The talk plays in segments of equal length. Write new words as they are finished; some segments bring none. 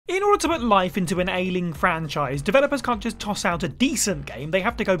In order to put life into an ailing franchise, developers can't just toss out a decent game, they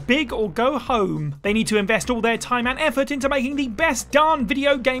have to go big or go home. They need to invest all their time and effort into making the best darn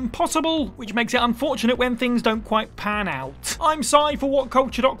video game possible, which makes it unfortunate when things don't quite pan out. I'm Sai for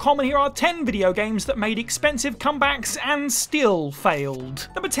WhatCulture.com, and here are 10 video games that made expensive comebacks and still failed.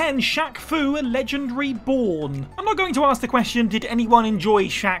 Number 10, Shaq Fu, A Legend Reborn. I'm not going to ask the question, did anyone enjoy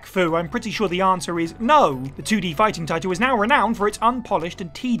Shaq Fu? I'm pretty sure the answer is no. The 2D fighting title is now renowned for its unpolished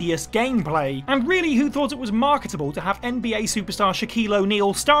and tedious gameplay. And really, who thought it was marketable to have NBA superstar Shaquille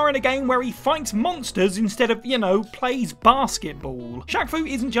O'Neal star in a game where he fights monsters instead of, plays basketball? Shaq Fu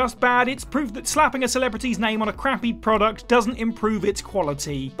isn't just bad, it's proof that slapping a celebrity's name on a crappy product doesn't improve its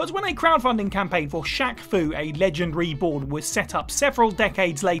quality. But when a crowdfunding campaign for Shaq Fu, A Legend Reborn was set up several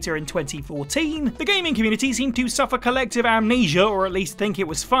decades later in 2014, the gaming community seemed to suffer collective amnesia, or at least think it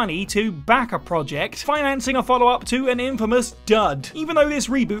was funny, to back a project, financing a follow-up to an infamous dud. Even though this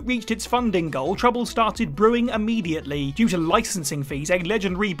reboot reached its funding goal, trouble started brewing immediately. Due to licensing fees, A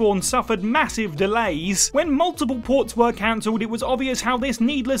Legend Reborn suffered massive delays. When multiple ports were cancelled, it was obvious how this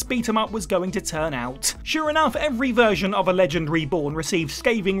needless beat-em-up was going to turn out. Sure enough, every version of A Legend Reborn received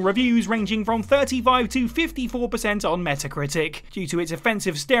scathing reviews ranging from 35 to 54% on Metacritic. Due to its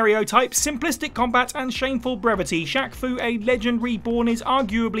offensive stereotypes, simplistic combat, and shameful brevity, Shaq Fu, A Legend Reborn is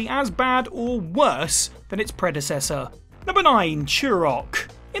arguably as bad or worse than its predecessor. Number 9, Turok.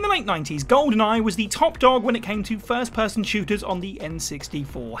 In the late 90s, GoldenEye was the top dog when it came to first-person shooters on the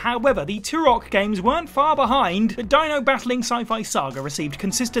N64. However, the Turok games weren't far behind. The dino-battling sci-fi saga received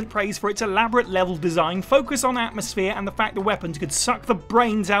consistent praise for its elaborate level design, focus on atmosphere, and the fact the weapons could suck the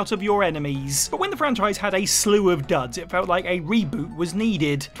brains out of your enemies. But when the franchise had a slew of duds, it felt like a reboot was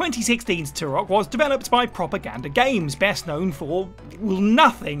needed. 2016's Turok was developed by Propaganda Games, best known for, well,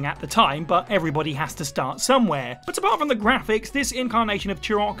 nothing at the time, but everybody has to start somewhere. But apart from the graphics, this incarnation of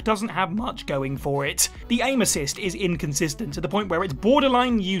Turok doesn't have much going for it. The aim assist is inconsistent to the point where it's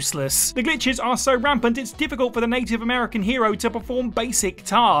borderline useless. The glitches are so rampant it's difficult for the Native American hero to perform basic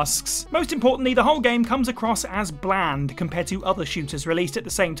tasks. Most importantly, the whole game comes across as bland compared to other shooters released at the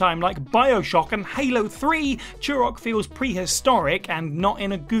same time like BioShock and Halo 3. Turok feels prehistoric and not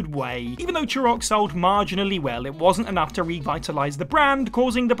in a good way. Even though Turok sold marginally well, it wasn't enough to revitalise the brand,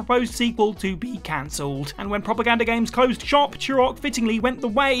 causing the proposed sequel to be cancelled. And when Propaganda Games closed shop, Turok fittingly went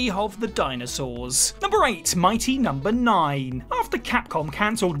the way of the dinosaurs. Number 8, Mighty Number 9. After Capcom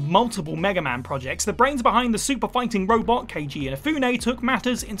cancelled multiple Mega Man projects, the brains behind the super fighting robot Keiji Inafune took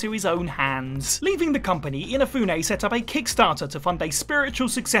matters into his own hands. Leaving the company, Inafune set up a Kickstarter to fund a spiritual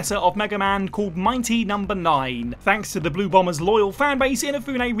successor of Mega Man called Mighty Number 9. Thanks to the Blue Bombers' loyal fanbase,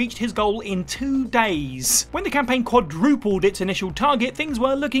 Inafune reached his goal in 2 days. When the campaign quadrupled its initial target, things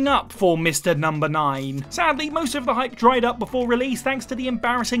were looking up for Mr. Number 9. Sadly, most of the hype dried up before release thanks to the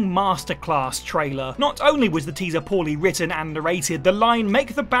embarrassing Masterclass trailer. Not only was the teaser poorly written and narrated, the line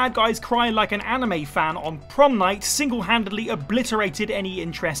 "make the bad guys cry like an anime fan on prom night" single-handedly obliterated any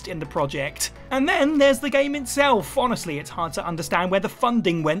interest in the project. And then there's the game itself. Honestly, it's hard to understand where the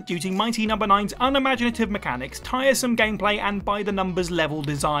funding went due to Mighty Number 9's unimaginative mechanics, tiresome gameplay, and by-the-numbers level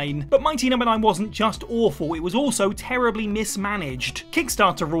design. But Mighty Number 9 wasn't just awful, it was also terribly mismanaged.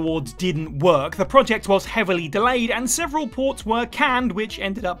 Kickstarter rewards didn't work, the project was heavily delayed, and several ports were canned, which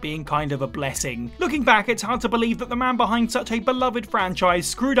ended up being kind of a blessing. Looking back, it's hard to believe that the man behind such a beloved franchise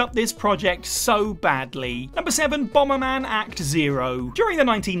screwed up this project so badly. Number 7, Bomberman Act 0. During the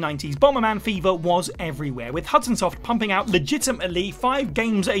 1990s, Bomberman fever was everywhere, with Hudson Soft pumping out legitimately 5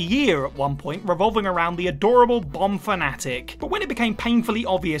 games a year at one point, revolving around the adorable bomb fanatic. But when it became painfully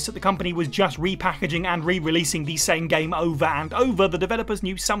obvious that the company was just repackaging and re-releasing the same game over and over, the developers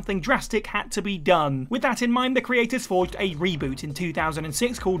knew something drastic had to be done. With that in mind, the creators forged a reboot in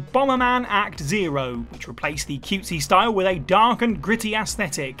 2006 called Bomberman Act 0, which replaced the cutesy style with a dark and gritty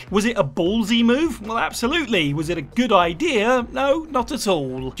aesthetic. Was it a ballsy move? Well, absolutely. Was it a good idea? No, not at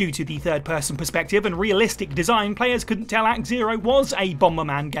all. Due to the third-person perspective and realistic design, players couldn't tell Act 0 was a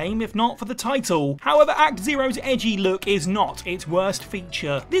Bomberman game if not for the title. However, Act 0's edgy look is not its worst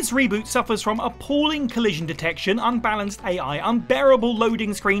feature. This reboot suffers from appalling collision detection, unbalanced AI, unbearable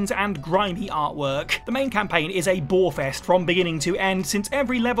loading screens, and grimy artwork. The main campaign is a borefest from beginning to end, since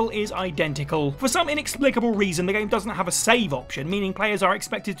every level is identical. For some inexplicable reason, the game doesn't have a save option, meaning players are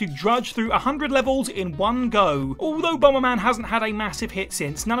expected to drudge through 100 levels in one go. Although Bomberman hasn't had a massive hit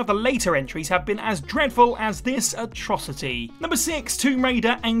since, none of the later entries have been as dreadful as this atrocity. Number 6, Tomb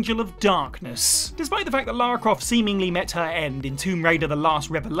Raider Angel of Darkness. Despite the fact that Lara Croft seemingly met her end in Tomb Raider The Last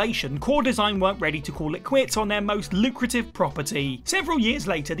Revelation, core design weren't ready to call it quits on their most lucrative property. Several years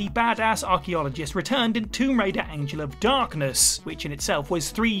later, the badass archaeologist returned in Tomb Raider Angel of Darkness, which in its itself was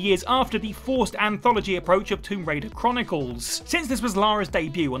 3 years after the forced anthology approach of Tomb Raider Chronicles. Since this was Lara's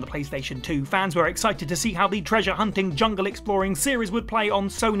debut on the PlayStation 2, fans were excited to see how the treasure-hunting, jungle-exploring series would play on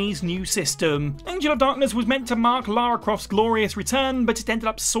Sony's new system. Angel of Darkness was meant to mark Lara Croft's glorious return, but it ended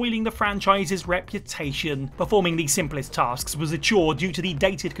up soiling the franchise's reputation. Performing the simplest tasks was a chore due to the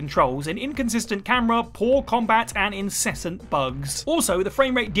dated controls, an inconsistent camera, poor combat, and incessant bugs. Also, the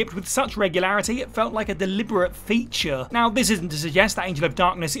frame rate dipped with such regularity it felt like a deliberate feature. Now, this isn't to suggest that Angel of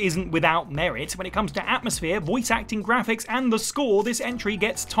Darkness isn't without merit. When it comes to atmosphere, voice acting, graphics, and the score, this entry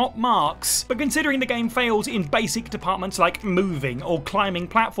gets top marks. But considering the game fails in basic departments like moving or climbing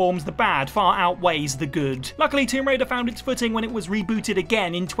platforms, the bad far outweighs the good. Luckily, Tomb Raider found its footing when it was rebooted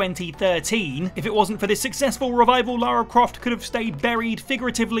again in 2013. If it wasn't for this successful revival, Lara Croft could have stayed buried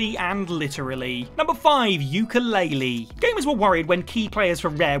figuratively and literally. Number 5. Yooka-Laylee. Gamers were worried when key players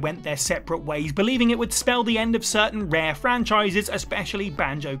from Rare went their separate ways, believing it would spell the end of certain Rare franchises, especially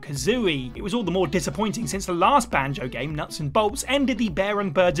Banjo-Kazooie. It was all the more disappointing since the last Banjo game, Nuts and Bolts, ended the Bear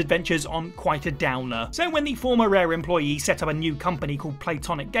and Bird's adventures on quite a downer. So when the former Rare employee set up a new company called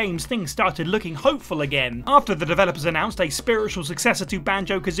Playtonic Games, things started looking hopeful again. After the developers announced a spiritual successor to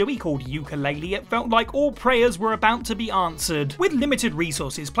Banjo-Kazooie called Yooka-Laylee, it felt like all prayers were about to be answered. With limited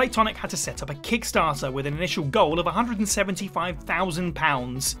resources, Playtonic had to set up a Kickstarter with an initial goal of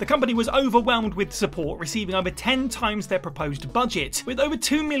 £175,000. The company was overwhelmed with support, receiving over 10 times their proposed budget. With over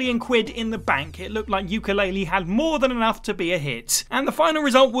 2 million quid in the bank, it looked like Yooka-Laylee had more than enough to be a hit. And the final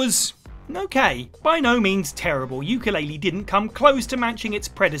result was okay. By no means terrible, Yooka-Laylee didn't come close to matching its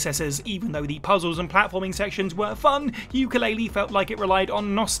predecessors. Even though the puzzles and platforming sections were fun, Yooka-Laylee felt like it relied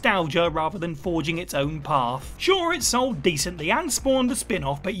on nostalgia rather than forging its own path. Sure, it sold decently and spawned a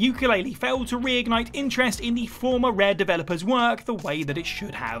spin-off, but Yooka-Laylee failed to reignite interest in the former Rare developers' work the way that it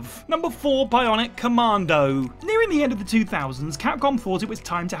should have. Number 4. Bionic Commando. Nearing the end of the 2000s, Capcom thought it was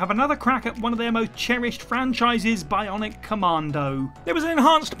time to have another crack at one of their most cherished franchises, Bionic Commando. There was an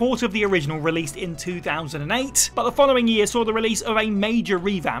enhanced port of the original released in 2008, but the following year saw the release of a major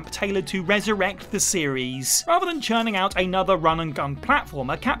revamp tailored to resurrect the series. Rather than churning out another run-and-gun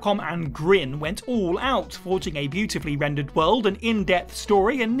platformer, Capcom and Grin went all out, forging a beautifully rendered world, an in-depth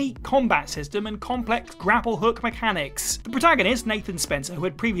story, a neat combat system, and complex grapple-hook mechanics. The protagonist, Nathan Spencer, who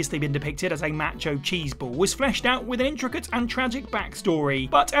had previously been depicted as a macho cheeseball, was fleshed out with an intricate and tragic backstory,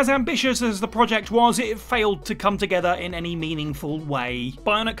 but as ambitious as the project was, it failed to come together in any meaningful way.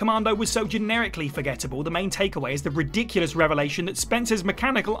 Bionic Commando was so generically forgettable, the main takeaway is the ridiculous revelation that Spencer's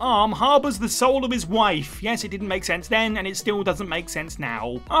mechanical arm harbours the soul of his wife. Yes, it didn't make sense then, and it still doesn't make sense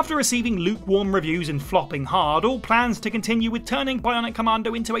now. After receiving lukewarm reviews and flopping hard, all plans to continue with turning Bionic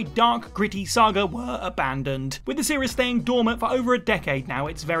Commando into a dark, gritty saga were abandoned. With the series staying dormant for over a decade now,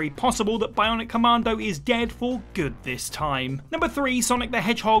 it's very possible that Bionic Commando is dead for good this time. Number 3. Sonic the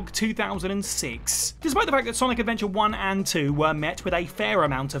Hedgehog 2006. Despite the fact that Sonic Adventure 1 and 2 were met with a fair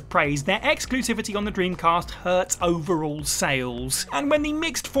amount of praise, their exclusivity on the Dreamcast hurt overall sales. And when the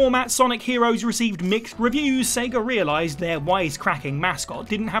mixed format Sonic Heroes received mixed reviews, Sega realised their wisecracking mascot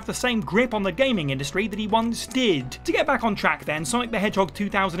didn't have the same grip on the gaming industry that he once did. To get back on track then, Sonic the Hedgehog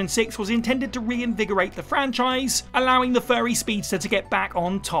 2006 was intended to reinvigorate the franchise, allowing the furry speedster to get back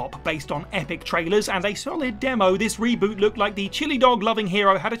on top. Based on epic trailers and a solid demo, this reboot looked like the chili dog loving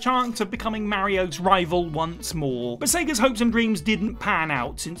hero had a chance of becoming Mario's rival once more. But Sega's hopes and dreams didn't pan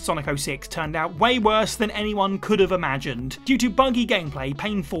out, since Sonic 06 turned out way worse than anyone could have imagined. Due to buggy gameplay,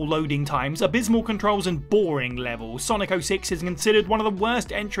 painful loading times, abysmal controls, and boring levels, Sonic 06 is considered one of the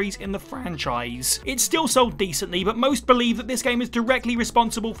worst entries in the franchise. It still sold decently, but most believe that this game is directly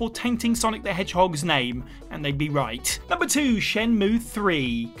responsible for tainting Sonic the Hedgehog's name, and they'd be right. Number 2. Shenmue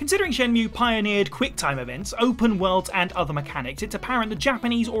 3. Considering Shenmue pioneered QuickTime events, open worlds, and other mechanics, it's apparent the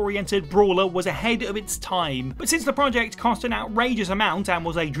Japanese-oriented brawler was ahead of its time. But since the project cost an outrageous amount and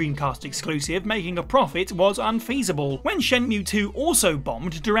was a Dreamcast exclusive, making a profit was unfeasible. When Shenmue 2 also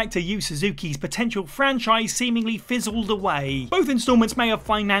bombed, director Yu Suzuki's potential franchise seemingly fizzled away. Both installments may have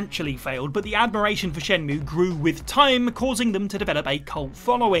financially failed, but the admiration for Shenmue grew with time, causing them to develop a cult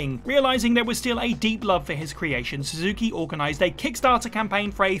following. Realising there was still a deep love for his creation, Suzuki organised a Kickstarter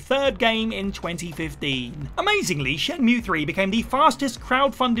campaign for a third game in 2015. Amazingly, Shenmue 3 became the fastest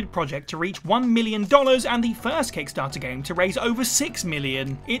crowd-funded project to reach $1 million and the first Kickstarter game to raise over $6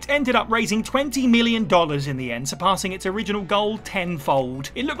 million. It It ended up raising $20 million in the end, surpassing its original goal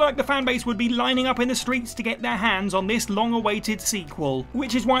tenfold. It looked like the fanbase would be lining up in the streets to get their hands on this long-awaited sequel,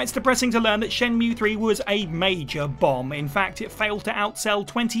 which is why it's depressing to learn that Shenmue 3 was a major bomb. In fact, it failed to outsell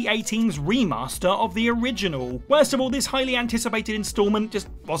 2018's remaster of the original. Worst of all, this highly anticipated installment just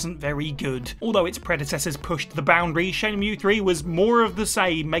wasn't very good. Although its predecessors pushed the boundaries, Shenmue 3 was more of the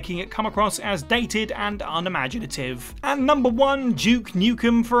same, making it come across as dated and unimaginative. And number 1, Duke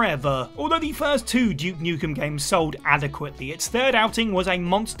Nukem Forever. Although the first 2 Duke Nukem games sold adequately, its third outing was a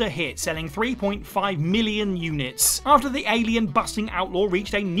monster hit, selling 3.5 million units. After the alien-busting outlaw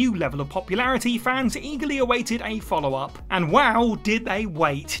reached a new level of popularity, fans eagerly awaited a follow-up. And wow, did they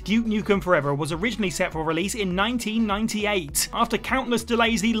wait! Duke Nukem Forever was originally set for release in 1998. After countless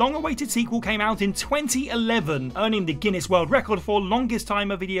delays, the long-awaited sequel came out in 2011, earning the Guinness World Record for longest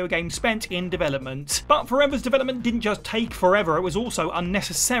time a video game spent in development. But Forever's development didn't just take forever, it was also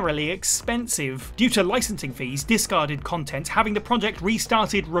unnecessarily expensive. Due to licensing fees, discarded content, having the project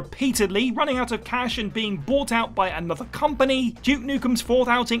restarted repeatedly, running out of cash and being bought out by another company, Duke Nukem's fourth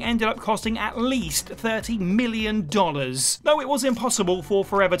outing ended up costing at least $30 million. Though it was impossible for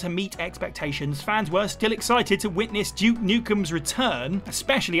Forever to meet expectations, fans were still excited to witness Duke Nukem's return,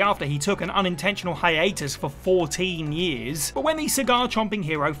 especially after he took an unintentional hiatus for 14 years. But when the cigar-chomping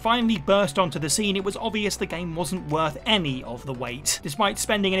hero finally burst onto the scene, it was obvious the game wasn't worth any of the wait. Despite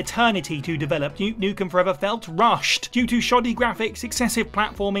spending an eternity to develop, Duke Nukem Forever felt rushed due to shoddy graphics, excessive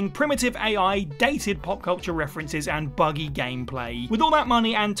platforming, primitive AI, dated pop culture references, and buggy gameplay. With all that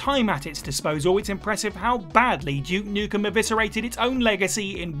money and time at its disposal, it's impressive how badly Duke Nukem eviscerated its own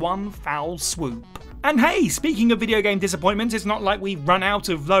legacy in one foul swoop. And hey, speaking of video game disappointments, it's not like we've run out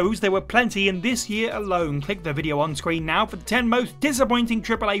of those. There were plenty in this year alone. Click the video on screen now for the 10 most disappointing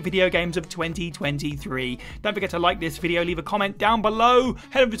AAA video games of 2023. Don't forget to like this video, leave a comment down below.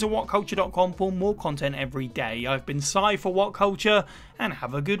 Head over to WhatCulture.com for more content every day. I've been Sai for WhatCulture, and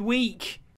have a good week.